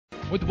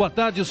Muito boa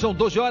tarde, são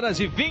 12 horas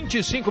e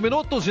 25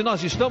 minutos e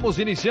nós estamos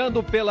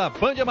iniciando pela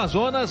Band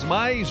Amazonas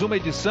mais uma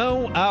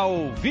edição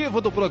ao vivo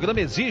do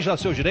programa Exija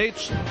Seus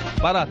Direitos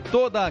para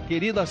toda a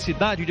querida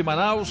cidade de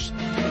Manaus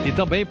e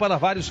também para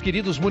vários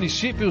queridos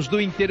municípios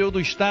do interior do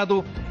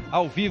estado,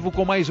 ao vivo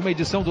com mais uma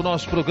edição do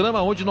nosso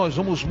programa, onde nós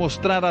vamos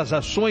mostrar as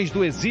ações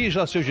do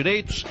Exija Seus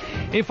Direitos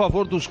em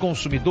favor dos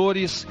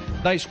consumidores,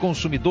 das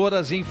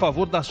consumidoras e em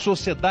favor da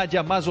sociedade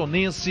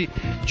amazonense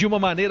de uma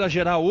maneira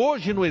geral.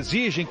 Hoje no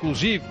Exija,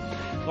 inclusive,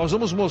 nós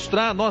vamos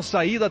mostrar a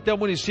nossa ida até o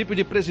município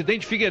de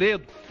Presidente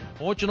Figueiredo.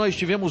 Ontem nós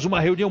tivemos uma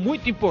reunião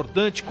muito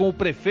importante com o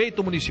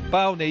prefeito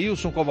municipal,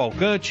 Neilson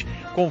Cavalcante,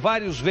 com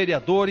vários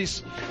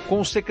vereadores,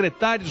 com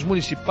secretários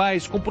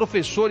municipais, com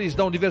professores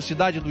da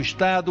Universidade do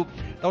Estado,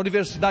 da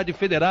Universidade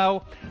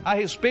Federal, a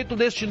respeito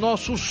deste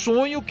nosso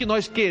sonho que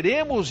nós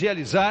queremos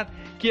realizar,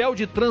 que é o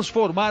de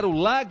transformar o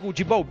Lago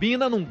de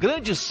Balbina num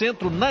grande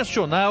centro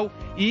nacional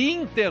e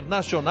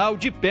internacional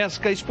de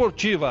pesca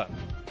esportiva.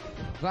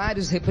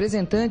 Vários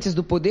representantes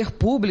do poder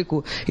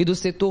público e do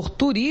setor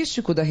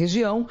turístico da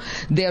região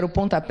deram o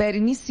pontapé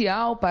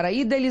inicial para a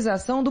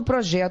idealização do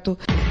projeto.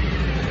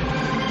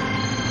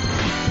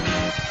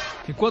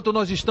 Enquanto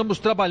nós estamos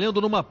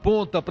trabalhando numa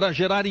ponta para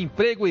gerar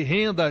emprego e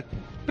renda,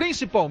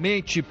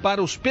 principalmente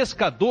para os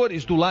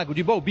pescadores do Lago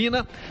de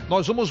Balbina,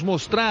 nós vamos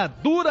mostrar a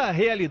dura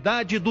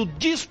realidade do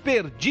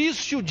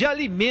desperdício de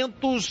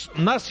alimentos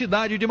na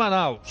cidade de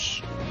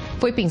Manaus.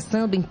 Foi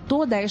pensando em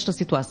toda esta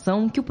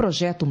situação que o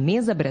projeto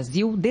Mesa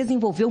Brasil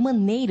desenvolveu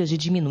maneiras de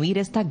diminuir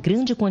esta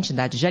grande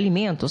quantidade de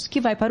alimentos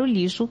que vai para o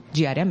lixo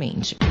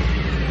diariamente.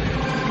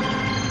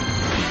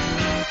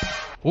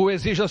 O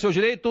Exija Seus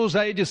Direitos,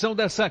 a edição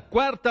dessa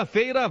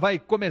quarta-feira vai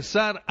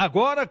começar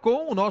agora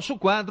com o nosso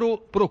quadro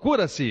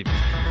Procura-se.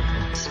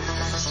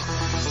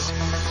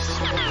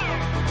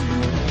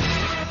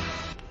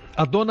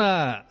 A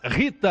dona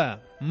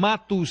Rita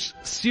Matos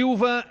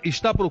Silva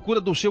está à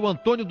procura do seu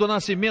Antônio do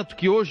Nascimento,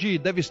 que hoje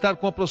deve estar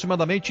com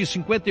aproximadamente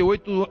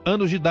 58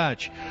 anos de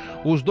idade.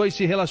 Os dois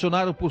se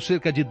relacionaram por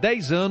cerca de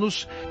 10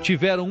 anos,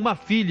 tiveram uma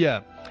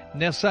filha.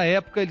 Nessa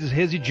época, eles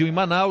residiam em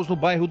Manaus, no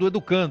bairro do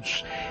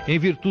Educandos. Em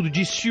virtude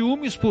de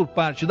ciúmes por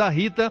parte da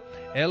Rita,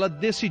 ela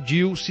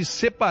decidiu se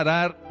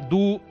separar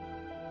do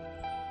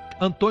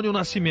Antônio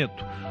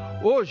Nascimento.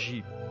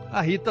 Hoje,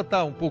 a Rita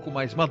está um pouco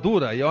mais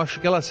madura e eu acho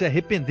que ela se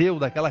arrependeu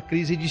daquela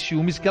crise de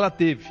ciúmes que ela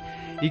teve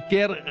e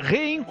quer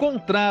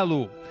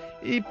reencontrá-lo.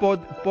 E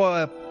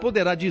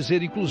poderá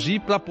dizer, inclusive,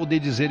 para poder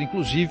dizer,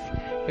 inclusive,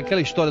 que aquela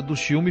história do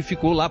ciúme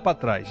ficou lá para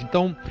trás.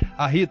 Então,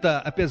 a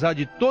Rita, apesar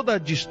de toda a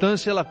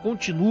distância, ela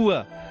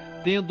continua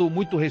tendo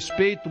muito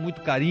respeito,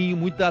 muito carinho,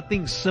 muita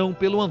atenção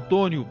pelo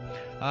Antônio.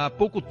 Há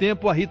pouco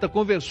tempo, a Rita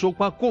conversou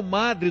com a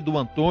comadre do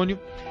Antônio,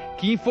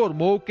 que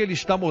informou que ele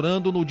está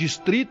morando no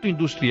Distrito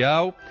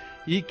Industrial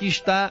e que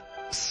está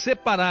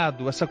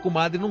separado. Essa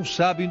comadre não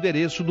sabe o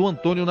endereço do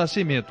Antônio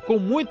Nascimento. Com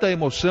muita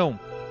emoção,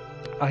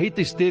 a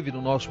Rita esteve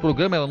no nosso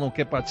programa, ela não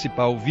quer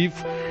participar ao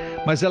vivo,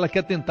 mas ela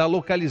quer tentar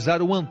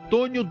localizar o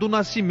Antônio do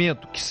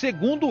Nascimento, que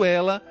segundo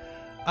ela,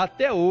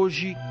 até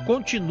hoje,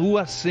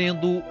 continua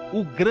sendo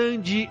o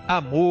grande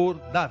amor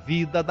da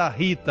vida da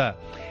Rita.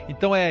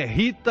 Então é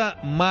Rita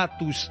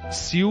Matos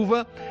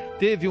Silva,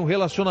 teve um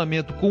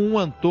relacionamento com o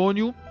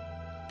Antônio,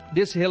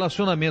 desse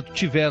relacionamento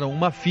tiveram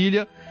uma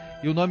filha,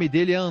 e o nome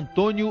dele é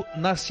Antônio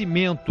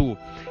Nascimento.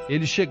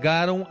 Eles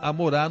chegaram a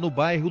morar no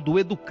bairro do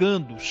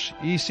Educandos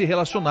e se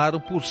relacionaram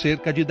por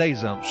cerca de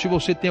 10 anos. Se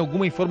você tem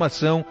alguma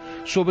informação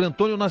sobre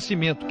Antônio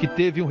Nascimento, que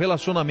teve um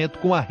relacionamento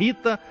com a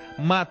Rita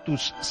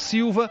Matos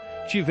Silva,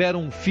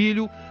 tiveram um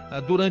filho,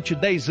 durante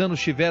 10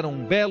 anos tiveram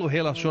um belo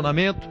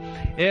relacionamento.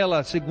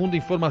 Ela, segundo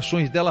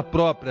informações dela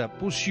própria,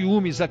 por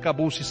ciúmes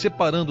acabou se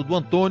separando do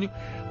Antônio,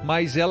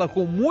 mas ela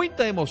com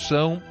muita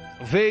emoção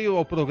veio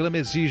ao programa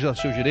Exija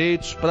Seus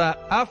Direitos para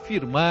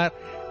afirmar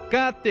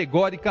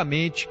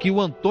categoricamente que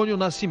o Antônio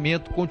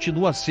Nascimento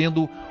continua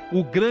sendo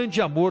o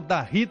grande amor da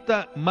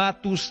Rita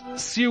Matos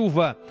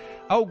Silva.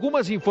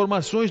 Algumas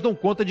informações dão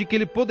conta de que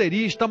ele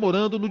poderia estar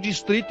morando no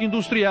Distrito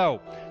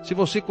Industrial. Se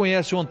você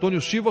conhece o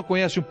Antônio Silva,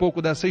 conhece um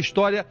pouco dessa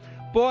história,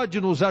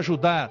 pode nos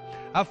ajudar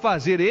a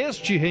fazer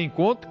este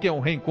reencontro, que é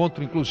um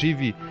reencontro,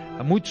 inclusive,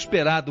 muito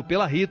esperado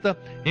pela Rita.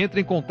 Entre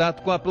em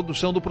contato com a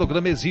produção do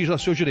programa Exija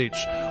Seus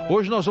Direitos.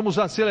 Hoje nós vamos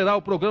acelerar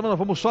o programa, nós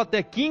vamos só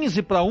até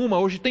 1:45,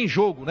 hoje tem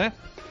jogo, né?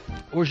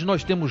 Hoje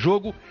nós temos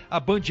jogo, a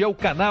Band é o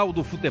canal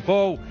do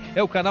futebol,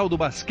 é o canal do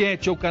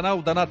basquete, é o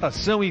canal da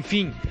natação,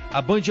 enfim, a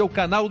Band é o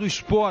canal do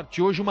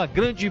esporte. Hoje uma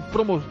grande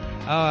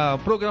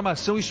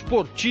programação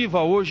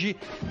esportiva hoje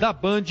da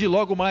Band,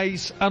 logo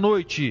mais à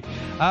noite.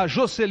 A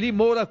Jocely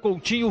Moura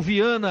Coutinho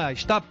Viana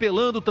está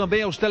apelando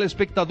também aos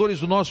telespectadores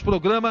do nosso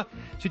programa.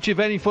 Se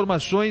tiverem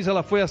informações,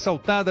 ela foi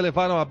assaltada,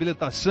 levaram a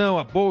habilitação,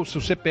 a bolsa,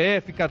 o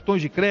CPF,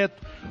 cartões de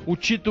crédito, o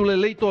título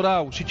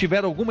eleitoral. Se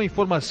tiver alguma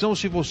informação,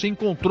 se você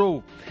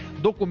encontrou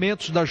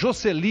documentos da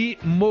Jocely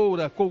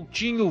Moura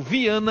Coutinho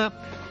Viana,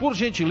 por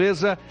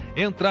gentileza,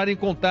 entrar em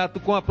contato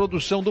com a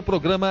produção do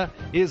programa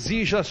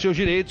Exija Seus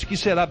Direitos, que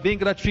será bem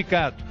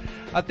gratificado.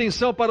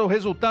 Atenção para o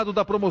resultado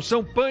da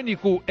promoção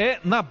Pânico é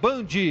na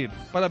Band.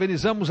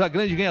 Parabenizamos a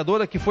grande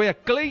ganhadora, que foi a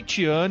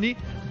Cleitiane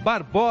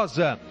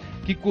Barbosa,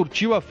 que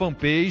curtiu a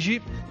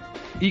fanpage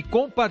e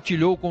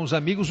compartilhou com os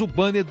amigos o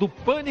banner do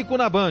Pânico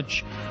na Band.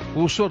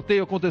 O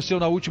sorteio aconteceu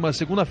na última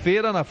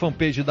segunda-feira na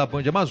fanpage da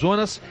Band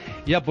Amazonas,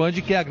 e a Band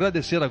quer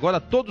agradecer agora a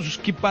todos os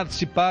que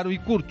participaram e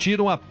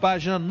curtiram a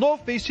página no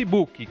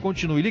Facebook.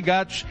 Continue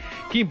ligados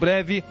que em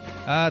breve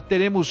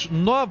teremos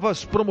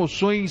novas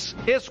promoções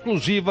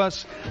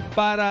exclusivas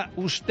para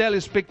os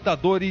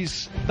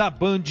telespectadores da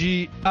Band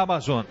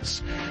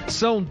Amazonas.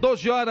 São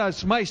 12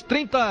 horas mais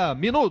 30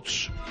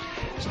 minutos.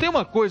 Se tem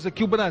uma coisa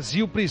que o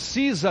Brasil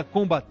precisa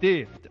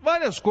combater,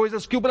 várias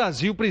coisas que o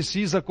Brasil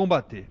precisa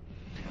combater,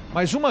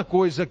 mas uma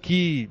coisa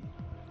que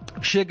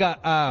chega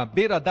à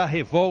beira da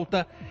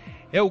revolta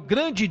é o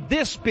grande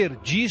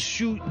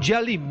desperdício de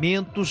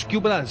alimentos que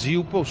o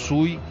Brasil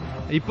possui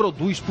e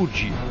produz por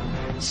dia.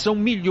 São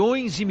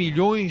milhões e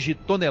milhões de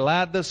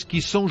toneladas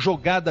que são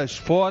jogadas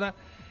fora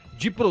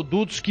de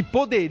produtos que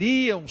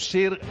poderiam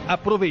ser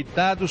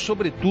aproveitados,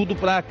 sobretudo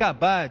para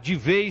acabar de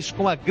vez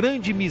com a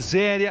grande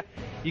miséria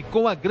e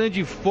com a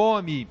grande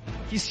fome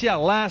que se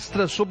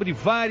alastra sobre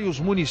vários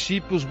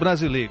municípios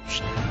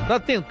brasileiros. Para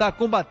tentar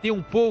combater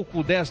um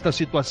pouco desta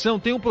situação,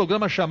 tem um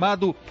programa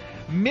chamado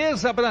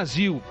Mesa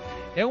Brasil.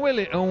 É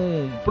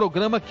um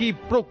programa que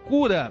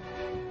procura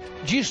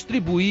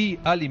distribuir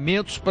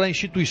alimentos para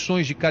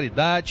instituições de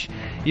caridade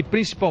e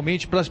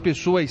principalmente para as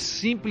pessoas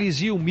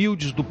simples e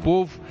humildes do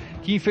povo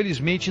que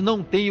infelizmente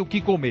não têm o que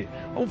comer.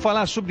 Vamos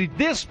falar sobre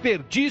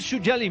desperdício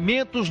de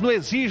alimentos no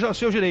Exija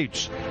Seus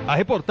Direitos. A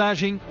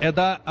reportagem é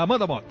da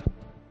Amanda Mota.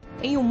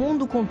 Em um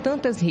mundo com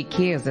tantas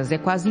riquezas, é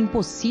quase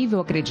impossível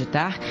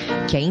acreditar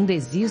que ainda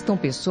existam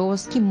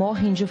pessoas que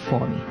morrem de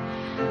fome.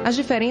 As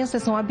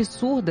diferenças são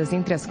absurdas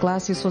entre as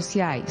classes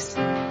sociais.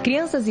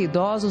 Crianças e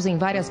idosos em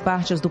várias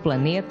partes do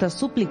planeta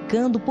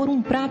suplicando por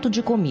um prato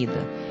de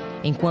comida.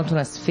 Enquanto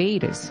nas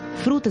feiras,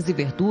 frutas e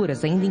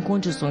verduras ainda em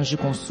condições de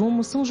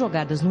consumo são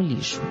jogadas no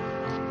lixo.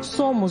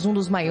 Somos um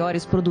dos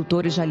maiores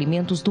produtores de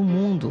alimentos do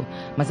mundo,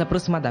 mas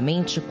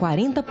aproximadamente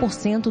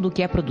 40% do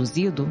que é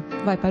produzido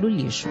vai para o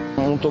lixo.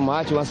 Um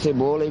tomate, uma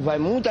cebola e vai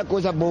muita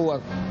coisa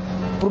boa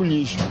para o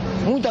lixo.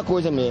 Muita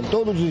coisa mesmo,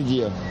 todos os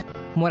dias.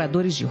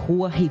 Moradores de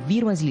rua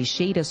reviram as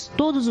lixeiras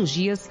todos os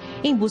dias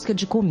em busca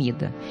de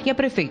comida. E a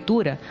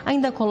prefeitura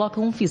ainda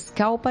coloca um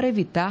fiscal para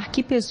evitar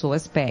que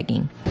pessoas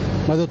peguem.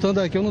 Mas eu estando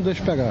aqui, eu não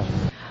deixo pegar.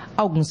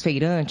 Alguns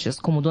feirantes,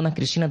 como Dona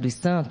Cristina dos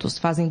Santos,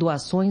 fazem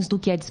doações do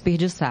que é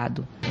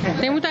desperdiçado.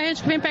 Tem muita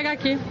gente que vem pegar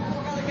aqui.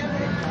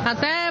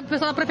 Até o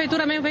pessoal da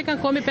prefeitura mesmo vem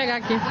come pegar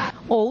aqui.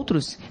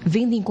 Outros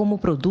vendem como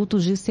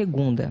produtos de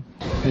segunda.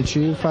 A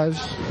gente faz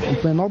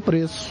o menor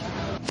preço.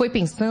 Foi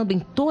pensando em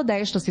toda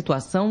esta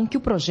situação que o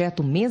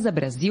projeto Mesa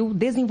Brasil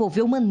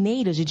desenvolveu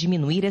maneiras de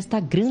diminuir esta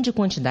grande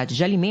quantidade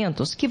de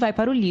alimentos que vai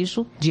para o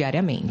lixo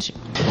diariamente.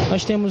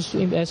 Nós temos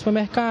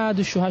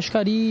supermercados,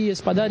 churrascarias,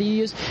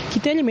 padarias, que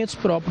têm alimentos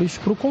próprios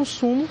para o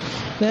consumo,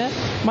 né?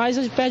 Mas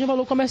perdem o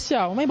valor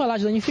comercial. Uma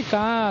embalagem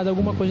danificada,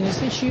 alguma coisa nesse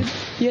sentido.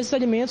 E esses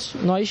alimentos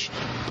nós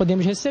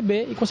podemos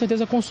receber e com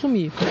certeza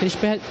consumir, porque eles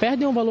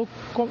perdem o valor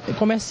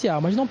comercial,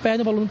 mas não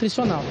perdem o valor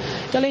nutricional.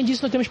 E além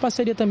disso, nós temos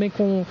parceria também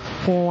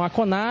com a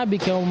Conab,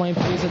 que é uma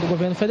empresa do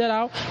governo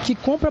federal, que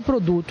compra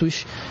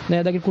produtos,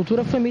 né, da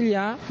agricultura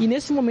familiar e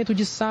nesse momento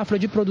de safra,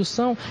 de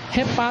produção,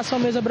 repassa ao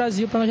Mesa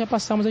Brasil para nós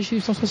repassarmos à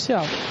instituição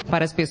social.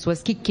 Para as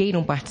pessoas que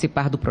queiram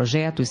participar do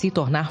projeto e se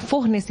tornar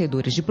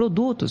fornecedores de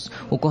produtos,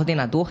 o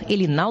coordenador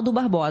Elinaldo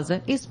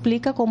Barbosa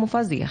explica como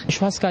fazer.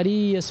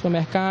 Churrascarias,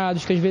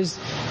 supermercados, que às vezes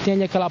tem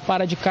ali aquela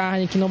para de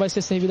carne que não vai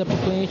ser servida para o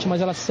cliente, mas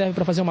ela serve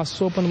para fazer uma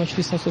sopa numa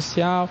instituição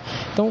social.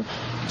 Então,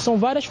 são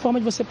várias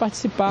formas de você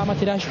participar,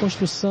 materiais de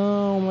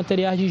construção,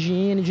 materiais de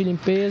higiene, de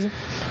limpeza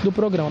do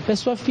programa. A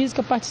pessoa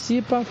física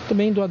participa,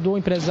 também doador,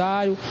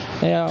 empresário,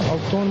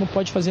 autônomo,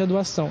 pode fazer a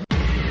doação.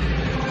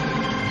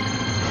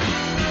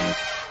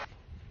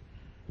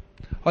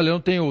 Olha, eu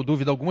não tenho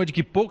dúvida alguma de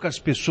que poucas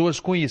pessoas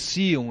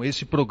conheciam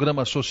esse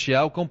programa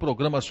social, que é um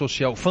programa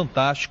social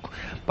fantástico.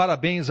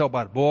 Parabéns ao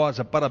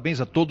Barbosa,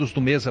 parabéns a todos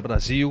do Mesa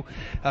Brasil.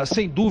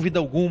 Sem dúvida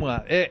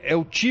alguma, é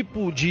o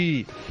tipo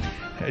de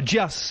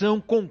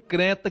ação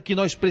concreta que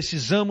nós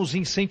precisamos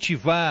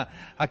incentivar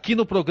aqui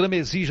no programa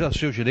Exija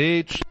Seus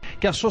Direitos,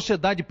 que a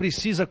sociedade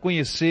precisa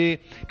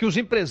conhecer, que os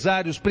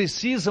empresários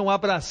precisam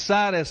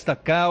abraçar esta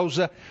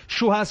causa.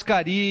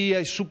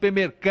 Churrascarias,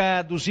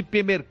 supermercados,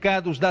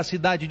 hipermercados da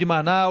cidade de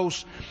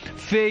Manaus,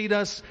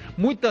 feiras,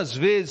 muitas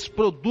vezes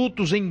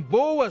produtos em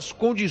boas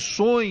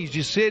condições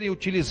de serem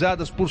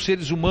utilizadas por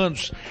seres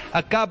humanos,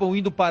 acabam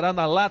indo parar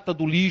na lata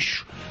do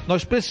lixo.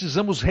 Nós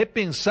precisamos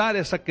repensar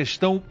essa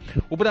questão.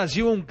 O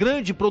Brasil é um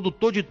grande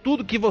produtor de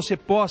tudo que você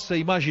possa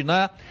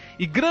imaginar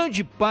e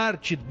grande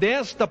parte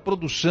desta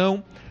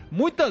produção,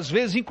 muitas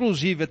vezes,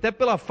 inclusive, até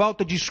pela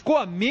falta de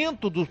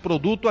escoamento do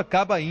produto,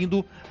 acaba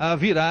indo a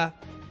virar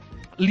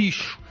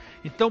lixo.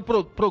 Então,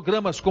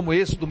 programas como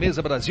esse do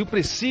Mesa Brasil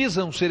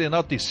precisam ser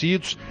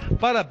enaltecidos.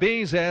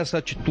 Parabéns a essa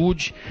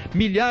atitude.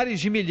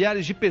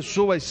 Milhares de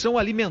pessoas são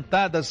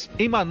alimentadas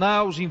em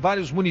Manaus, em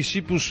vários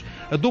municípios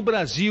do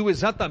Brasil,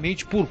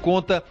 exatamente por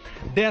conta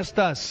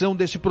desta ação,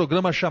 desse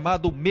programa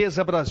chamado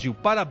Mesa Brasil.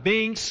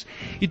 Parabéns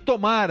e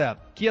tomara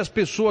que as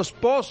pessoas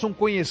possam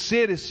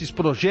conhecer esses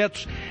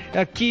projetos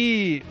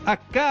que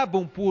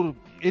acabam por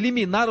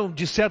eliminar,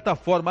 de certa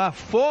forma, a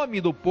fome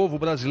do povo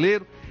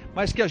brasileiro,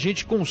 mas que a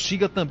gente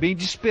consiga também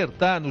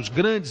despertar nos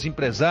grandes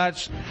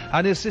empresários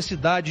a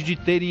necessidade de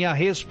terem a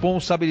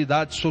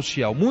responsabilidade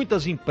social.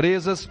 Muitas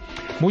empresas,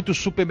 muitos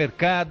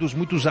supermercados,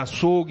 muitos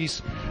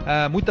açougues,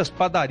 muitas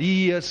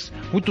padarias,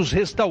 muitos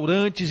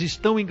restaurantes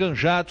estão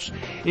enganjados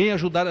em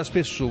ajudar as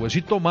pessoas.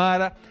 E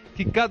tomara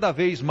que cada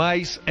vez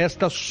mais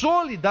esta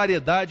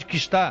solidariedade que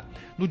está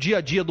no dia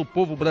a dia do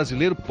povo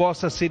brasileiro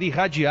possa ser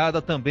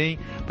irradiada também,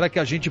 para que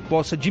a gente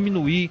possa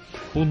diminuir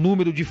o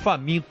número de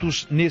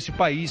famintos nesse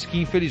país que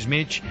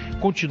infelizmente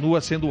continua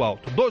sendo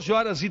alto.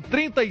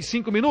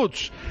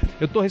 12h35.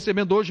 Eu estou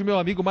recebendo hoje meu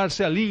amigo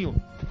Marcelinho.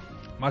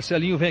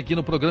 Marcelinho vem aqui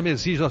no programa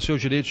Exija,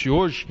 Seus Direitos de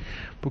hoje,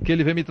 porque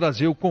ele vem me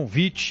trazer o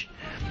convite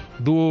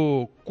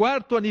do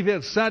 4º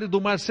aniversário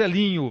do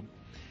Marcelinho.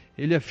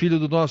 Ele é filho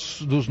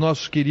dos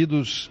nossos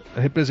queridos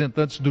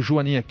representantes do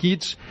Joaninha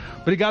Kids.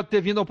 Obrigado por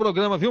ter vindo ao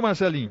programa, viu,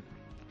 Marcelinho?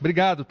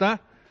 Obrigado, tá?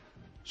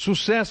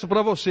 Sucesso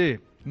para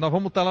você. Nós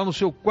vamos estar lá no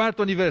seu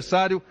 4º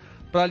aniversário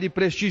para lhe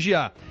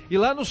prestigiar. E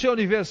lá no seu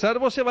aniversário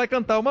você vai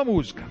cantar uma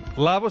música.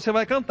 Lá você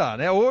vai cantar,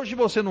 né? Hoje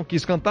você não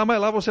quis cantar, mas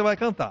lá você vai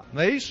cantar,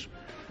 não é isso?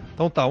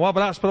 Então tá, um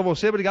abraço para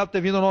você, obrigado por ter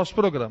vindo ao nosso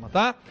programa,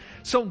 tá?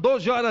 São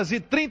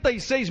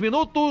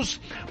 12h36.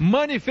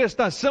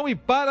 Manifestação e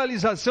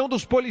paralisação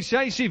dos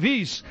policiais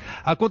civis.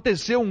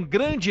 Aconteceu um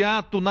grande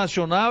ato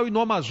nacional e no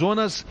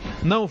Amazonas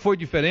não foi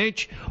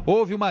diferente.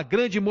 Houve uma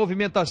grande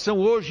movimentação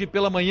hoje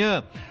pela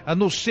manhã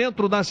no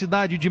centro da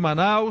cidade de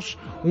Manaus.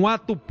 Um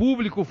ato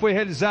público foi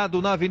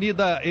realizado na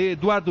Avenida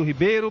Eduardo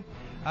Ribeiro.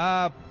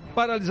 A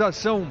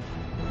paralisação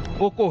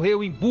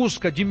ocorreu em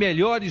busca de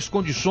melhores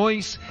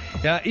condições,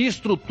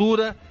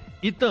 estrutura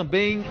e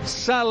também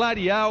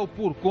salarial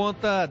por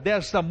conta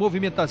dessa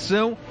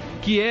movimentação,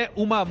 que é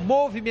uma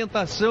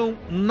movimentação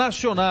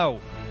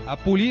nacional. A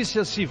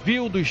Polícia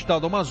Civil do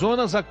Estado do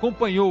Amazonas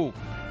acompanhou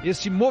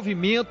esse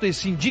movimento,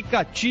 esse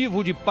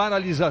indicativo de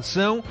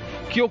paralisação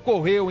que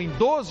ocorreu em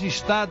 12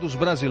 estados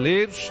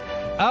brasileiros.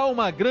 Há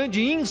uma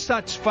grande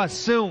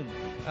insatisfação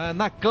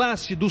na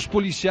classe dos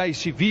policiais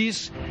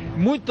civis.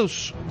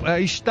 Muitos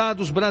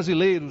estados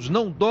brasileiros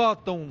não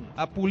dotam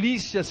a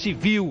polícia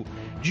civil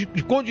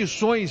de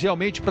condições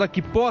realmente para que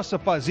possa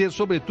fazer,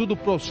 sobretudo, o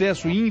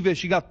processo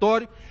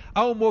investigatório.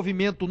 Há um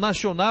movimento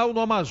nacional. No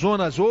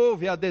Amazonas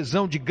houve a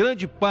adesão de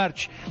grande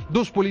parte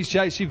dos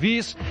policiais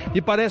civis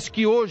e parece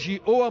que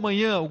hoje ou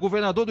amanhã o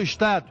governador do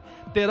estado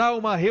terá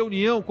uma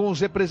reunião com os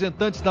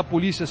representantes da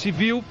Polícia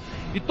Civil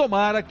e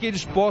tomara que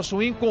eles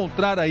possam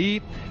encontrar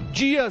aí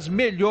dias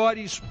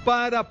melhores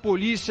para a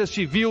Polícia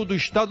Civil do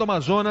Estado do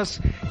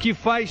Amazonas, que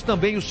faz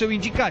também o seu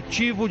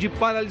indicativo de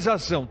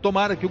paralisação.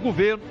 Tomara que o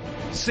governo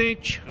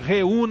sente,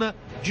 reúna,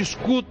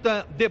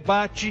 discuta,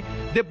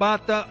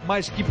 debata,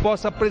 mas que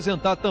possa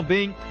apresentar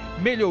também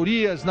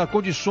melhorias nas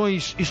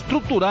condições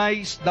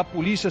estruturais da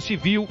Polícia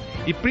Civil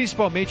e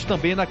principalmente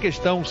também na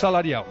questão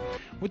salarial.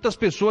 Muitas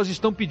pessoas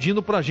estão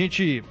pedindo para a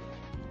gente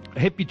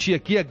repetir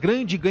aqui a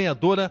grande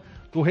ganhadora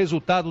do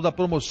resultado da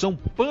promoção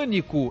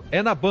Pânico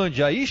é na Band.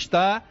 Aí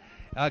está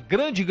a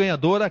grande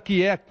ganhadora,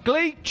 que é a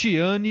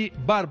Cleitiane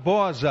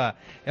Barbosa.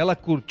 Ela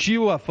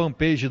curtiu a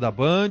fanpage da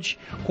Band,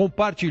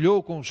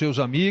 compartilhou com seus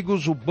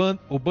amigos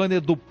o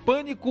banner do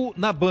Pânico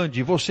na Band.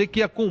 Você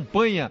que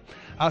acompanha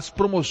as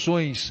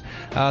promoções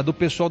do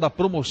pessoal da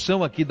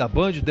promoção aqui da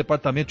Band, do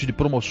departamento de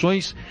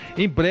promoções,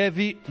 em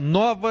breve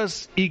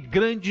novas e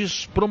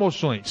grandes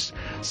promoções.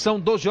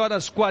 São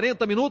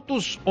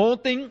 12h40.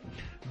 Ontem,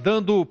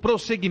 dando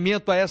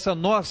prosseguimento a essa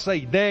nossa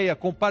ideia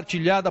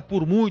compartilhada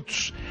por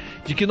muitos,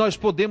 de que nós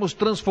podemos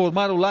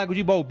transformar o Lago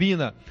de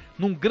Balbina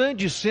num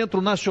grande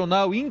centro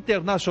nacional e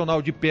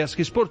internacional de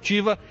pesca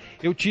esportiva,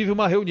 eu tive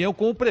uma reunião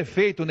com o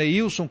prefeito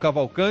Neilson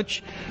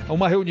Cavalcante,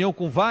 uma reunião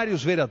com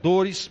vários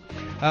vereadores,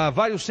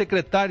 vários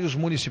secretários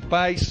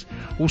municipais,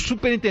 o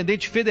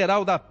superintendente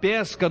federal da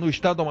pesca no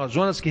estado do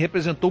Amazonas, que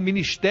representou o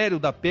Ministério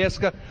da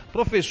Pesca,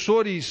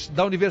 professores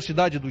da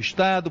Universidade do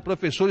Estado,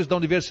 professores da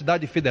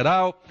Universidade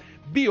Federal,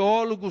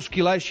 biólogos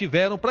que lá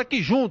estiveram, para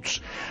que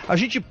juntos a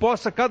gente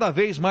possa cada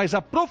vez mais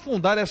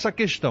aprofundar essa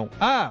questão.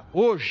 Há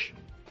hoje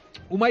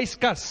uma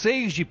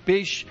escassez de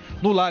peixe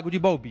no Lago de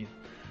Balbina.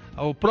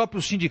 O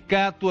próprio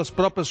sindicato, as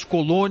próprias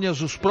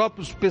colônias, os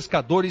próprios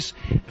pescadores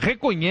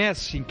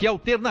reconhecem que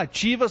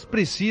alternativas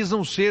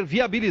precisam ser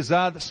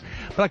viabilizadas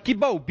para que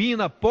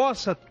Balbina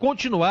possa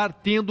continuar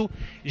tendo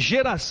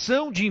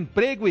geração de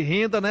emprego e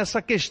renda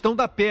nessa questão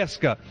da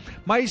pesca.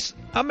 Mas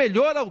a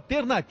melhor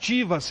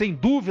alternativa, sem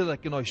dúvida,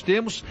 que nós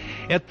temos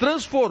é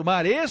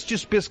transformar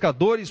estes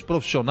pescadores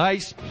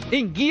profissionais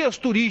em guias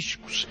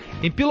turísticos,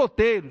 em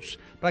piloteiros,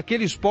 para que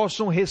eles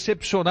possam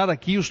recepcionar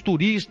aqui os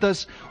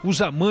turistas,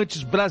 os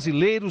amantes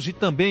brasileiros e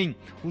também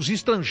os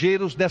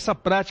estrangeiros dessa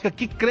prática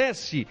que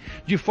cresce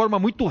de forma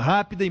muito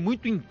rápida e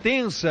muito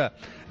intensa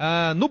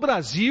no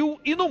Brasil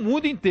e no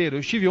mundo inteiro. Eu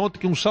estive ontem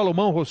com o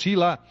Salomão Rossi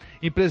lá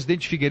em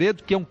Presidente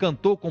Figueiredo, que é um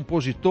cantor,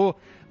 compositor,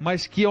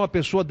 mas que é uma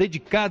pessoa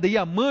dedicada e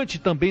amante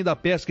também da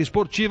pesca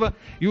esportiva,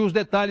 e os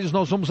detalhes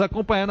nós vamos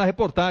acompanhar na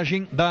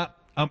reportagem da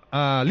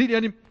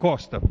Liliane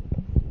Costa.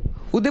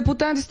 O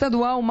deputado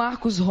estadual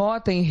Marcos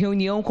Rota, em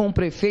reunião com o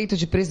prefeito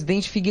de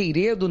Presidente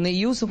Figueiredo,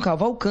 Neilson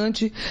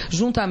Cavalcante,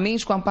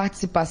 juntamente com a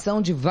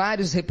participação de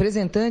vários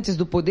representantes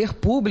do poder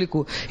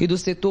público e do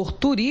setor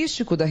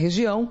turístico da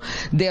região,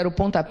 deram o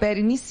pontapé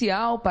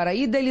inicial para a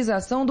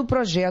idealização do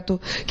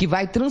projeto que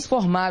vai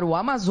transformar o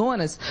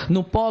Amazonas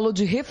no polo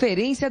de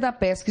referência da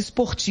pesca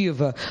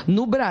esportiva,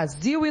 no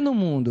Brasil e no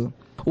mundo.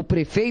 O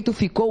prefeito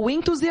ficou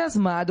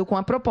entusiasmado com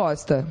a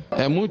proposta.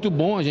 É muito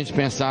bom a gente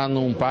pensar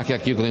num parque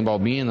aquícola em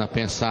Balbina,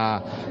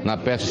 pensar na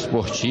pesca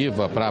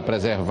esportiva para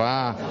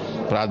preservar,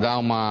 para dar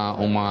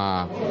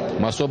uma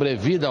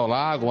sobrevida ao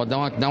lago, dar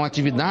uma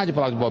atividade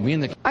para o Lago de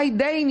Balbina. A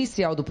ideia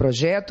inicial do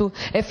projeto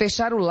é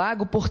fechar o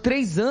lago por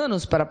 3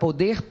 anos para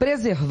poder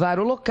preservar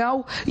o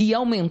local e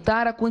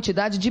aumentar a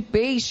quantidade de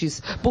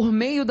peixes por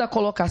meio da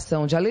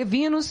colocação de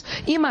alevinos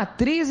e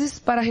matrizes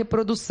para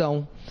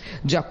reprodução.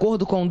 De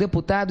acordo com o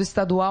deputado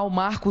estadual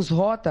Marcos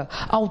Rota,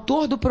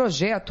 autor do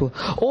projeto,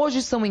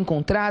 hoje são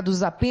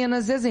encontrados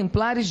apenas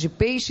exemplares de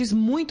peixes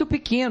muito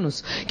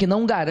pequenos, que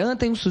não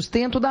garantem o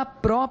sustento da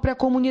própria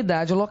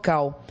comunidade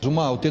local.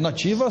 Uma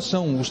alternativa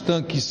são os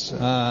tanques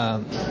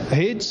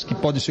redes, que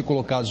podem ser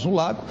colocados no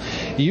lago,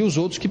 e os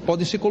outros que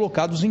podem ser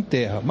colocados em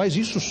terra. Mas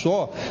isso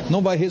só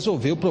não vai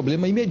resolver o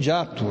problema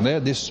imediato, né,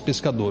 desses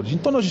pescadores.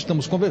 Então nós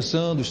estamos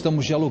conversando,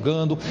 estamos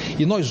dialogando,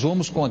 e nós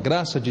vamos, com a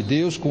graça de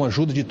Deus, com a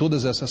ajuda de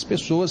todas essas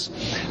pessoas,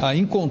 a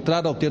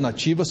encontrar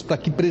alternativas para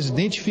que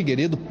Presidente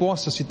Figueiredo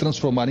possa se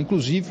transformar,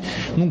 inclusive,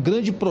 num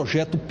grande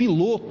projeto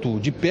piloto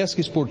de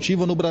pesca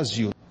esportiva no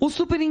Brasil. O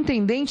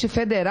superintendente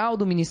federal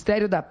do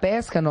Ministério da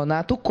Pesca,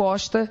 Nonato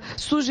Costa,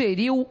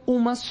 sugeriu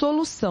uma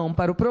solução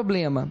para o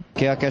problema.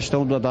 Que é a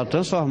questão da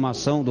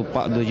transformação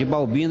de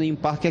Balbina em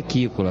parque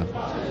aquícola.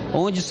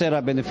 Onde será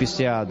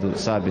beneficiado,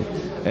 sabe,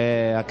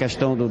 a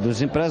questão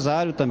dos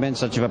empresários, também da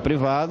iniciativa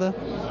privada,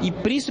 e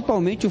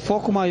principalmente o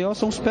foco maior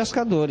são os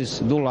pescadores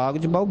do Lago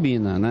de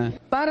Balbina, né?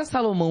 Para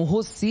Salomão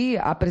Rossi,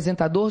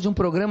 apresentador de um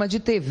programa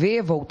de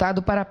TV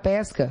voltado para a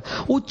pesca,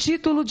 o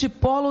título de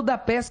polo da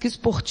pesca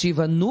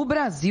esportiva no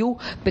Brasil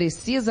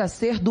precisa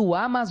ser do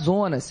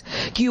Amazonas,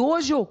 que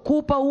hoje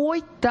ocupa o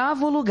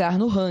 8º lugar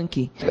no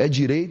ranking. É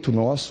direito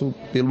nosso,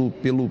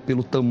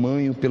 pelo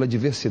tamanho, pela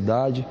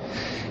diversidade,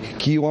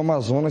 que o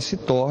Amazonas se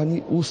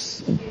torne o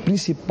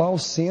principal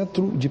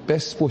centro de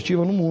pesca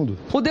esportiva no mundo.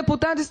 O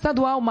deputado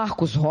estadual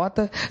Marcos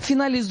Rota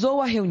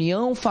finalizou a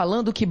reunião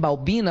falando que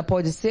Balbina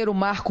pode ser o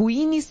marco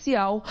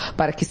inicial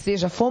para que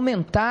seja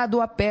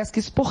fomentado a pesca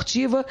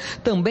esportiva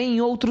também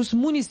em outros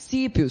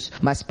municípios,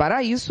 mas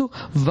para isso,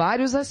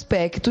 vários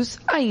aspectos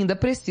ainda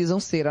precisam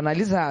ser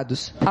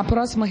analisados. A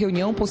próxima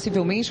reunião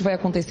possivelmente vai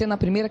acontecer na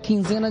primeira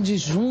quinzena de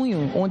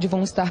junho, onde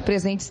vão estar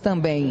presentes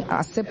também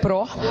a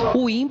CEPROR,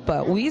 o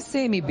INPA, o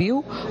ICMBio,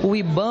 o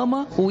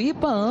IBAMA, o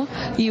IPAAN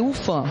e o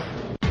FAM.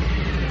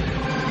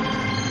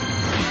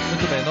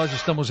 Muito bem, nós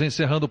estamos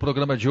encerrando o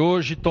programa de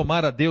hoje.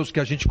 Tomara a Deus que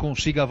a gente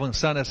consiga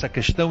avançar nessa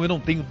questão. Eu não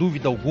tenho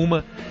dúvida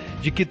alguma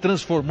de que,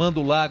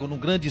 transformando o lago num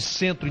grande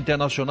centro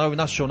internacional e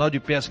nacional de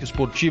pesca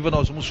esportiva,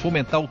 nós vamos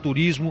fomentar o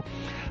turismo,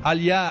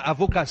 aliar a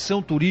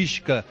vocação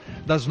turística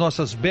das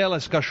nossas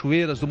belas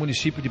cachoeiras do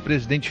município de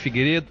Presidente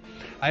Figueiredo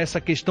a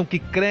essa questão que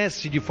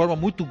cresce de forma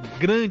muito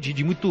grande,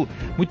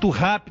 muito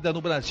rápida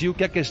no Brasil,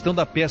 que é a questão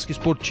da pesca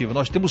esportiva.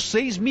 Nós temos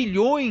 6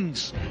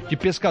 milhões de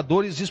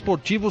pescadores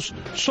esportivos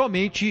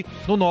somente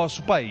no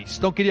nosso país.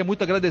 Então, queria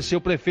muito agradecer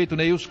o prefeito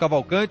Neilson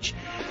Cavalcante.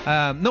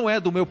 Não é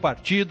do meu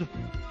partido,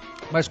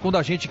 mas quando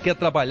a gente quer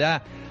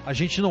trabalhar, a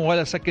gente não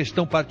olha essa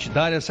questão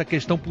partidária, essa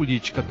questão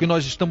política. O que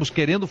nós estamos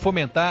querendo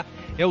fomentar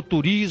é o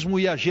turismo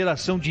e a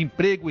geração de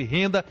emprego e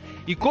renda,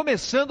 e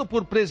começando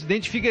por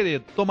Presidente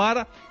Figueiredo.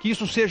 Tomara que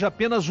isso seja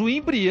apenas o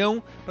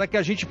embrião para que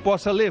a gente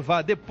possa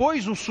levar,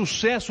 depois do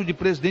sucesso de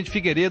Presidente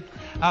Figueiredo,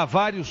 a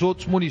vários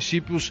outros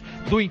municípios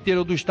do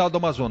interior do estado do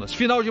Amazonas.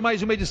 Final de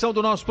mais uma edição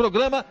do nosso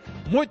programa.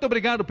 Muito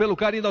obrigado pelo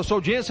carinho da sua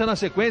audiência. Na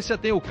sequência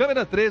tem o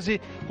Câmera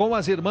 13 com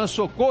as irmãs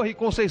Socorro e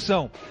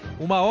Conceição.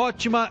 Uma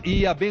ótima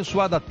e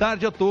abençoada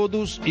tarde a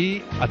todos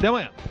e até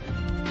amanhã.